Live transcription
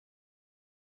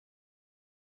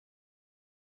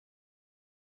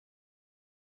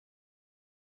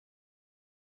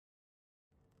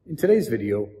In today's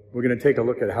video, we're going to take a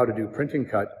look at how to do print and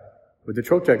cut with the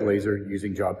Trotec Laser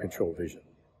using job control vision.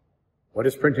 What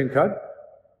is print and cut?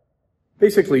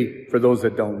 Basically, for those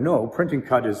that don't know, print and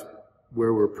cut is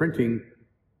where we're printing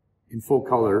in full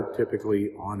color,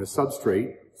 typically on a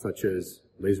substrate, such as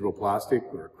laserable plastic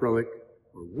or acrylic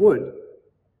or wood,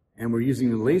 and we're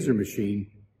using the laser machine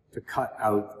to cut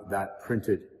out that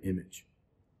printed image.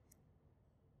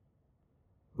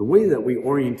 The way that we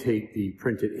orientate the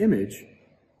printed image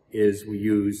is we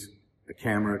use a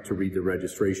camera to read the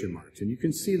registration marks. And you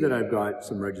can see that I've got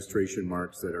some registration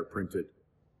marks that are printed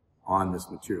on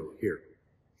this material here.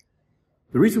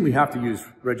 The reason we have to use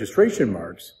registration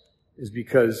marks is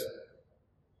because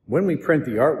when we print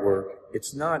the artwork,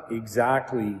 it's not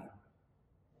exactly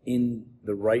in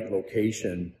the right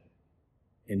location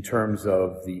in terms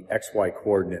of the XY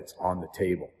coordinates on the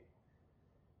table.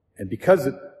 And because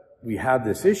we have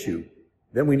this issue,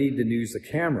 then we need to use the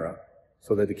camera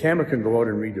so that the camera can go out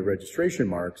and read the registration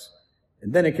marks,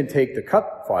 and then it can take the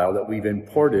cut file that we've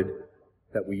imported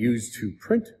that we use to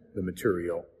print the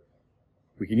material.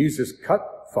 We can use this cut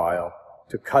file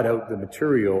to cut out the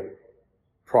material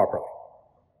properly.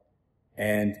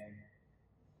 And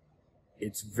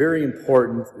it's very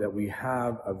important that we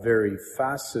have a very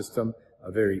fast system,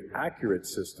 a very accurate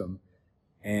system,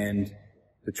 and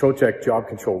the Trotec Job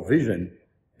Control Vision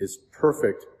is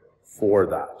perfect for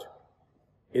that.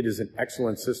 It is an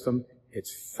excellent system.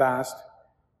 It's fast.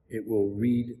 It will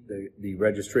read the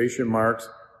registration marks.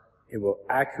 It will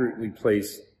accurately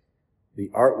place the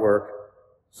artwork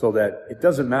so that it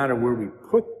doesn't matter where we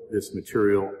put this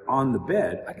material on the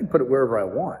bed. I can put it wherever I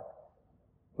want.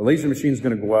 The laser machine is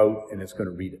going to go out and it's going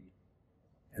to read it.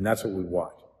 And that's what we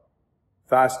want.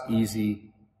 Fast,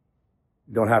 easy.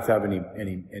 You don't have to have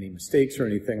any mistakes or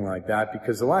anything like that,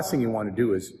 because the last thing you want to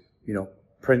do is,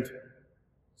 print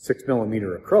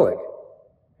 6mm acrylic,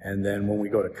 and then when we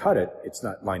go to cut it, it's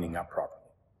not lining up properly.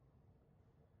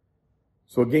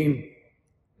 So again,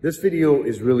 this video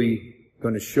is really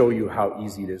going to show you how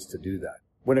easy it is to do that.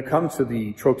 When it comes to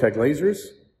the Trotec lasers,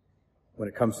 when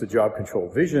it comes to job control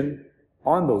vision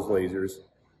on those lasers,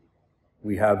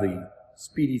 we have the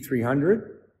Speedy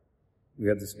 300, we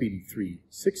have the Speedy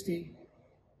 360,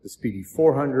 the Speedy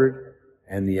 400,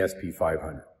 and the SP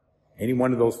 500. Any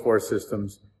one of those four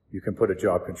systems, you can put a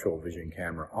job control vision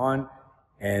camera on,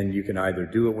 and you can either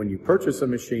do it when you purchase a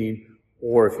machine,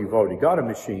 or if you've already got a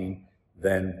machine,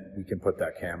 then we can put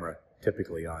that camera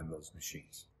typically on those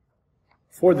machines.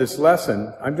 For this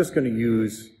lesson, I'm just going to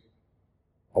use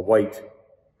a white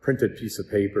printed piece of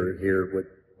paper here with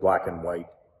black and white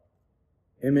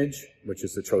image, which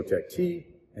is the Trotec T,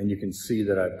 and you can see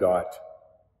that I've got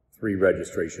 3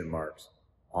 registration marks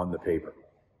on the paper.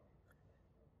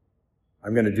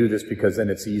 I'm going to do this because then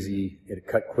it's easy, it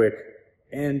cut quick,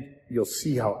 and you'll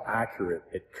see how accurate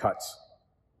it cuts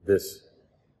this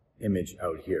image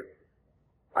out here.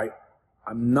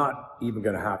 I'm not even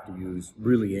going to have to use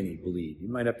really any bleed. You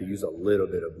might have to use a little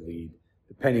bit of bleed,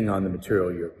 depending on the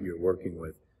material you're working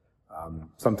with.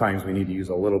 Sometimes we need to use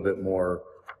a little bit more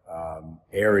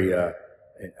area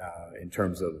in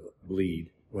terms of bleed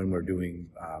when we're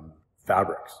doing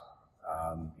fabrics,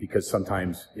 because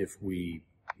sometimes if we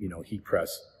heat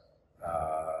press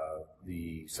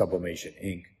the sublimation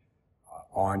ink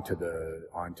onto the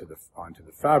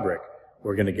fabric,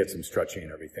 we're going to get some stretching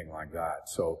and everything like that.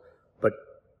 So, but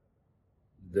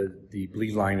the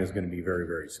bleed line is going to be very,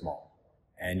 very small,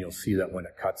 and you'll see that when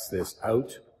it cuts this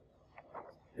out,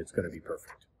 it's going to be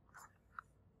perfect.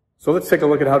 So let's take a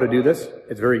look at how to do this.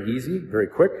 It's very easy, very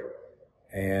quick,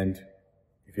 and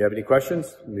if you have any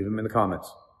questions, leave them in the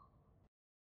comments.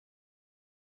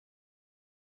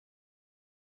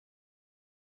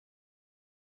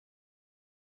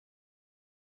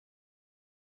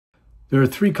 There are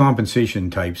 3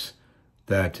 compensation types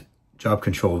that job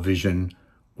control vision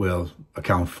will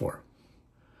account for.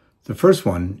 The first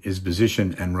one is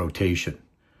position and rotation.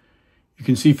 You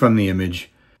can see from the image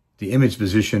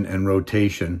position and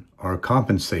rotation are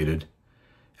compensated,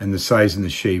 and the size and the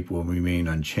shape will remain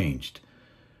unchanged.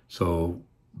 So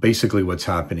basically what's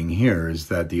happening here is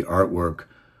that the artwork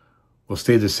will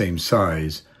stay the same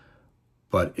size,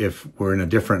 but if we're in a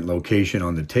different location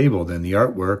on the table than the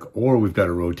artwork, or we've got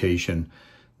a rotation,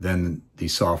 then the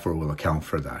software will account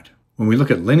for that. When we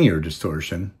look at linear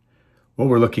distortion, what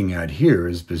we're looking at here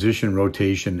is position,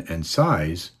 rotation, and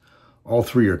size. All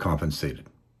 3 are compensated.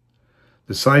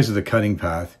 The size of the cutting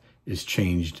path is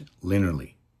changed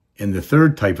linearly. In the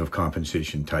 3rd type of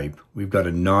compensation type, we've got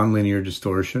a nonlinear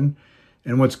distortion,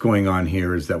 and what's going on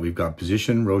here is that we've got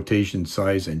position, rotation,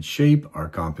 size, and shape are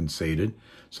compensated.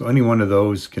 So any one of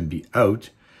those can be out,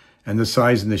 and the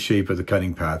size and the shape of the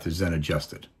cutting path is then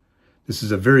adjusted. This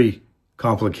is a very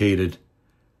complicated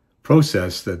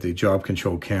process that the job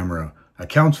control camera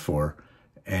accounts for,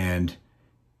 and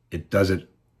it does it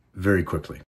very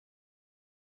quickly.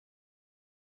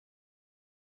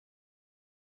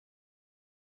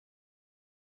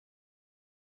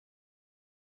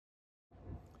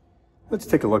 Let's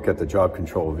take a look at the Job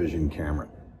Control Vision camera.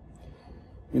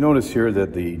 You notice here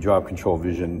that the Job Control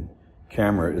Vision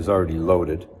camera is already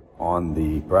loaded on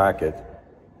the bracket,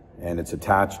 and it's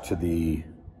attached to the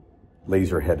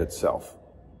laser head itself.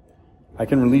 I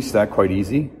can release that quite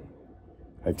easy.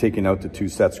 I've taken out the 2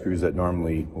 set screws that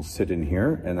normally will sit in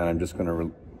here, and then I'm just going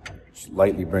to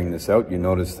lightly bring this out. You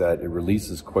notice that it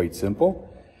releases quite simple.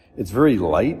 It's very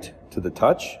light to the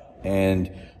touch,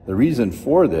 and the reason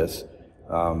for this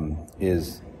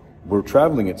is we're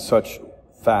traveling at such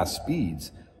fast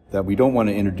speeds that we don't want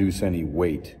to introduce any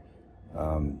weight.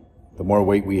 The more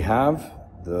weight we have,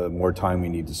 the more time we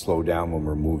need to slow down when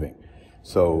we're moving.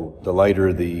 So the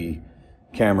lighter the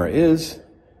camera is,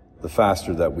 the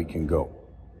faster that we can go.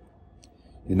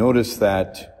 You notice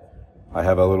that I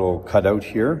have a little cutout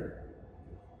here,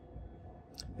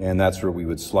 and that's where we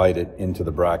would slide it into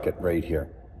the bracket right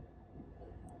here.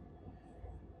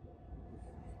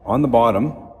 On the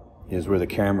bottom is where the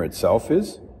camera itself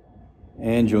is,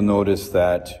 and you'll notice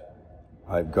that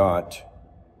I've got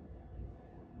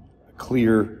a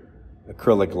clear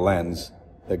acrylic lens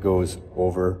that goes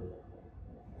over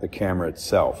the camera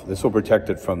itself. This will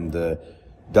protect it from the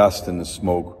dust and the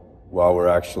smoke while we're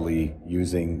actually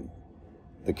using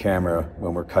the camera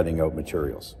when we're cutting out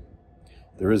materials.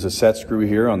 There is a set screw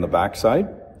here on the back side,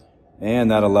 and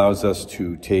that allows us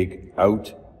to take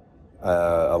out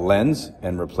a lens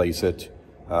and replace it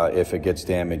if it gets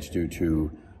damaged due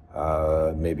to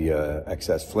maybe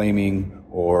excess flaming,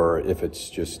 or if it's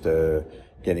just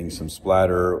getting some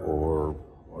splatter or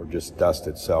just dust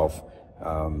itself,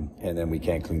 and then we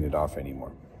can't clean it off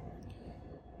anymore.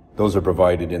 Those are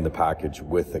provided in the package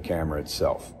with the camera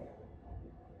itself.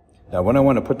 Now, when I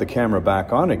want to put the camera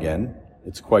back on again,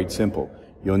 it's quite simple.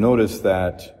 You'll notice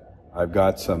that I've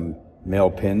got some male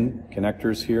pin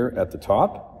connectors here at the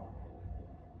top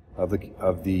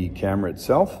of the camera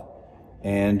itself,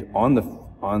 and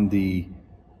on the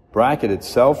bracket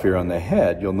itself here on the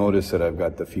head, you'll notice that I've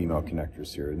got the female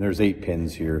connectors here, and there's 8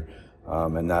 pins here,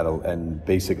 and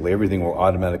basically everything will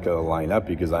automatically line up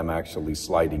because I'm actually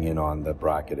sliding in on the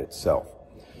bracket itself.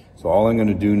 So all I'm going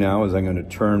to do now is I'm going to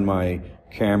turn my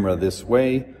camera this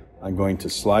way. I'm going to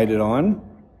slide it on,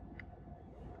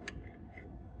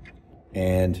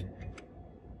 and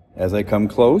as I come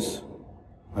close,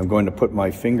 I'm going to put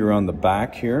my finger on the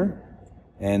back here,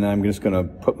 and I'm just going to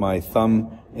put my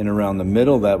thumb in around the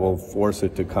middle. That will force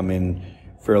it to come in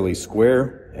fairly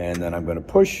square, and then I'm going to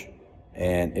push,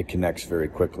 and it connects very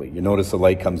quickly. You notice the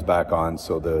light comes back on,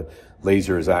 so the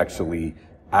laser is actually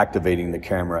activating the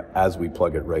camera as we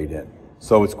plug it right in.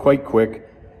 So it's quite quick,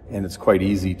 and it's quite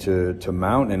easy to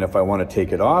mount, and if I want to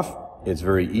take it off, it's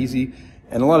very easy.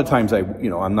 And a lot of times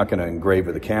I'm not going to engrave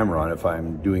the camera on if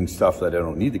I'm doing stuff that I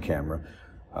don't need the camera.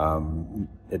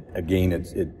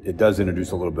 It does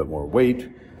introduce a little bit more weight.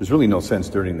 There's really no sense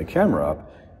dirtying the camera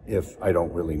up if I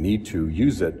don't really need to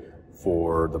use it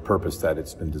for the purpose that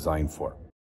it's been designed for.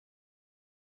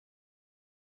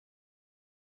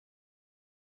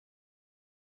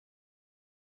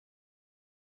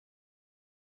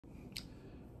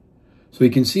 So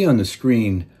you can see on the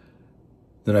screen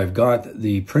that I've got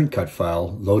the print cut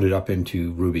file loaded up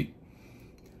into Ruby.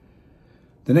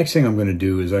 The next thing I'm going to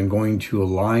do is I'm going to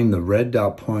align the red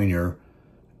dot pointer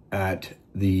at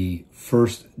the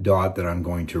first dot that I'm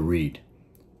going to read.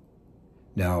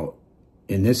 Now,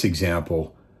 in this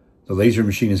example, the laser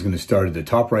machine is going to start at the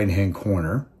top right-hand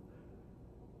corner,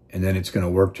 and then it's going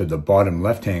to work to the bottom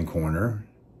left-hand corner,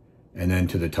 and then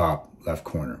to the top left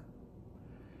corner.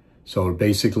 So it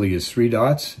basically is 3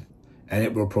 dots, and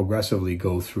it will progressively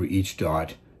go through each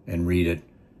dot and read it,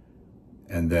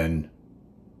 and then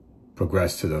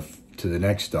progress to the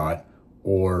next dot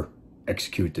or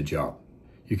execute the job.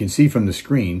 You can see from the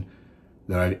screen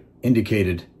that I've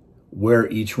indicated where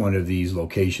each one of these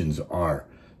locations are.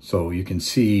 So you can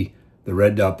see the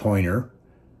red dot pointer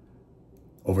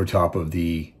over top of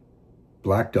the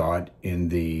black dot in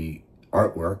the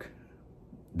artwork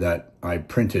that I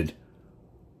printed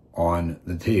on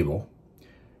the table.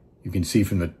 You can see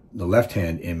from the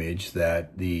left-hand image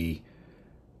that the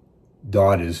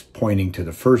dot is pointing to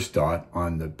the first dot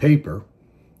on the paper,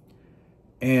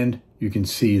 and you can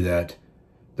see that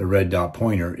the red dot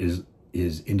pointer is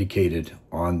indicated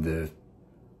on the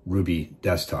Ruby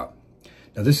desktop.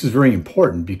 Now this is very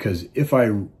important because if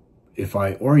I if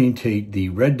I orientate the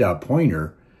red dot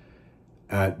pointer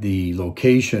at the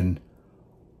location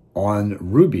on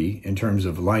Ruby in terms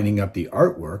of lining up the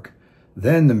artwork,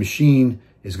 then the machine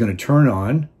is going to turn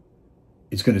on,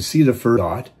 it's going to see the first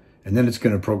dot, and then it's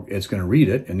going to read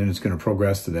it, and then it's going to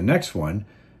progress to the next one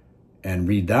and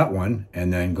read that one,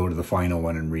 and then go to the final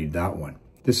one and read that one.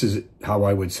 This is how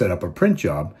I would set up a print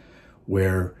job,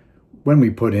 where when we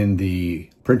put in the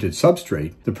printed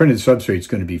substrate, the printed substrate is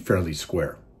going to be fairly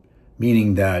square,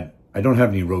 meaning that I don't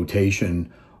have any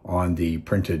rotation on the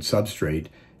printed substrate,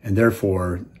 and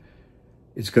therefore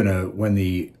it's going to, when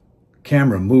the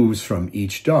camera moves from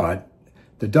each dot,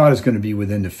 the dot is going to be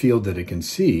within the field that it can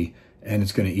see, and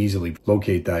it's going to easily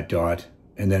locate that dot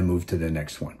and then move to the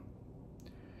next one.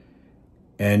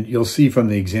 And you'll see from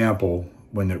the example,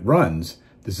 when it runs,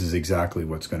 this is exactly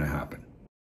what's going to happen.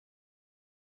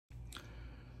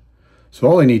 So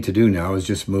all I need to do now is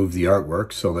just move the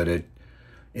artwork so that it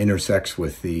intersects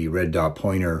with the red dot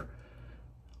pointer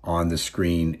on the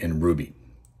screen in Ruby.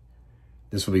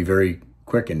 This will be very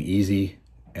quick and easy,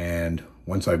 and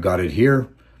once I've got it here,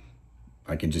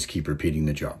 I can just keep repeating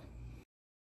the job.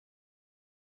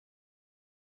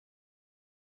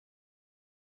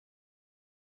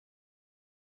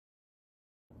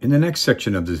 In the next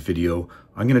section of this video,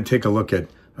 I'm going to take a look at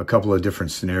a couple of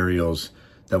different scenarios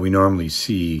that we normally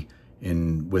see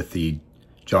with the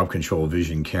Job Control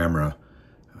Vision camera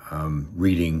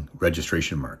reading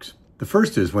registration marks. The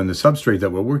first is when the substrate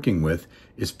that we're working with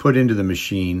is put into the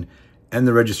machine and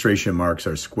the registration marks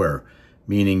are square,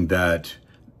 meaning that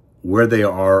where they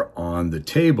are on the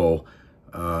table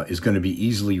is going to be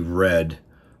easily read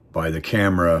by the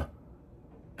camera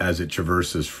as it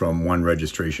traverses from one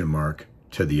registration mark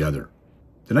to the other.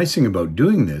 The nice thing about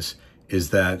doing this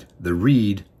is that the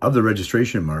read of the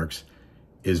registration marks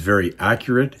is very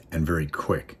accurate and very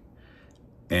quick.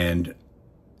 And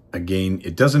again,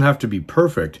 it doesn't have to be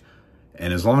perfect,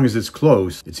 and as long as it's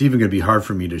close, it's even going to be hard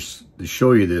for me to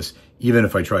show you this, even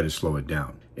if I try to slow it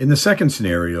down. In the second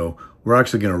scenario, we're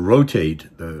actually going to rotate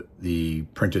the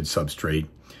printed substrate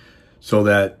so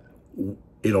that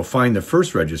it'll find the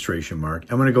first registration mark,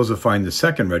 and when it goes to find the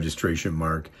second registration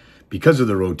mark, because of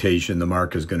the rotation, the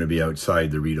mark is going to be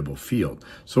outside the readable field.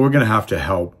 So we're going to have to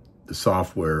help the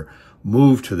software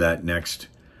move to that next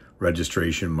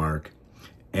registration mark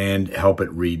and help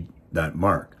it read that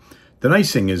mark. The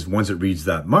nice thing is once it reads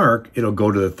that mark, it'll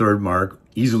go to the third mark,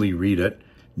 easily read it.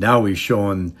 Now we've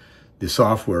shown the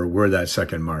software where that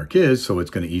second mark is, so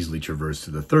it's going to easily traverse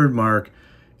to the third mark,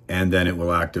 and then it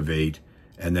will activate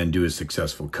and then do a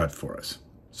successful cut for us.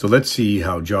 So let's see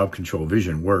how Job Control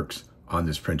Vision works on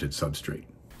this printed substrate.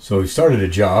 So we started a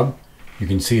job. You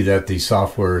can see that the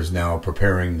software is now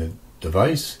preparing the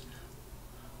device.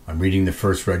 I'm reading the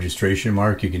first registration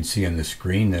mark. You can see on the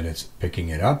screen that it's picking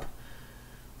it up.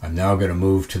 I'm now going to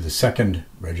move to the second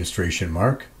registration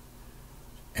mark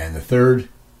and the third,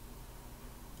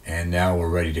 and now we're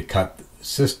ready to cut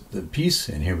the piece,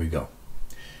 and here we go.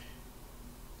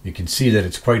 You can see that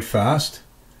it's quite fast,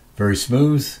 very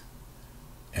smooth,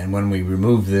 and when we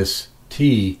remove this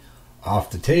T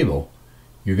off the table,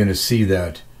 you're going to see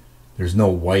that there's no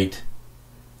white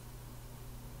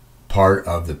part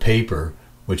of the paper,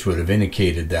 which would have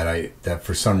indicated that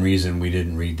for some reason we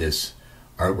didn't read this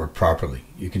artwork properly.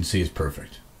 You can see it's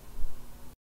perfect.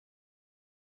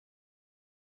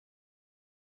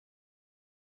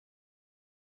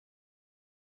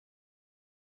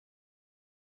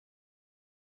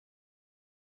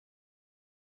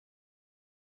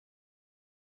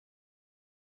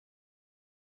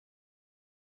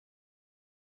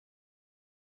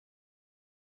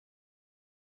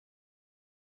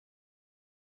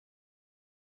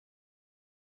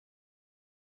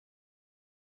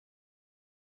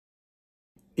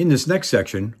 In this next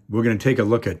section, we're going to take a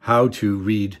look at how to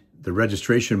read the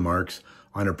registration marks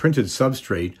on a printed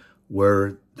substrate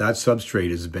where that substrate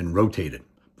has been rotated.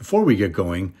 Before we get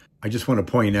going, I just want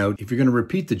to point out, if you're going to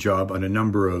repeat the job on a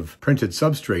number of printed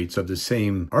substrates of the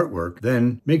same artwork,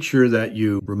 then make sure that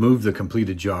you remove the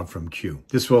completed job from queue.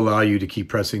 This will allow you to keep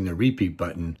pressing the repeat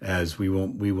button, as we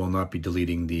will not be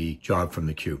deleting the job from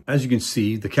the queue. As you can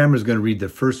see, the camera is going to read the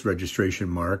first registration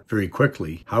mark very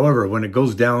quickly. However, when it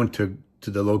goes down to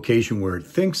the location where it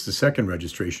thinks the second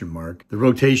registration mark, the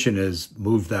rotation has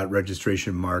moved that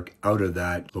registration mark out of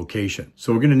that location.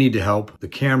 So we're going to need to help the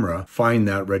camera find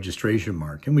that registration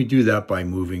mark. And we do that by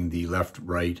moving the left,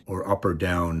 right, or up or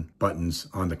down buttons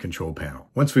on the control panel.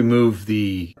 Once we move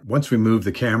the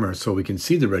camera so we can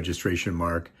see the registration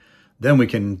mark, then we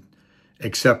can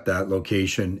accept that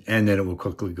location, and then it will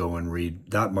quickly go and read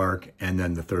that mark and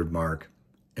then the third mark,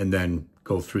 and then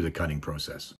go through the cutting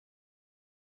process.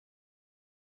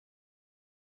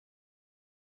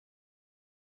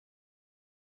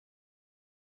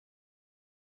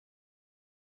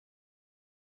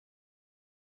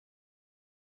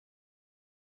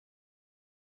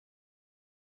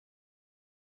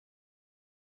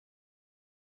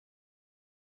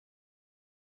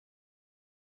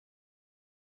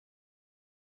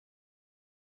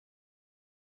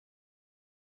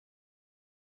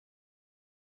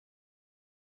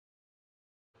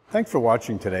 Thanks for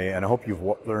watching today, and I hope you've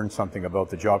learned something about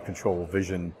the Job Control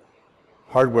Vision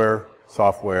hardware,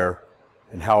 software,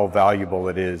 and how valuable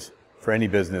it is for any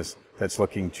business that's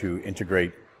looking to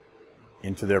integrate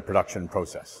into their production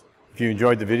process. If you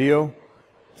enjoyed the video,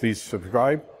 please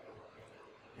subscribe.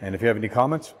 And if you have any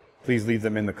comments, please leave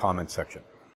them in the comments section.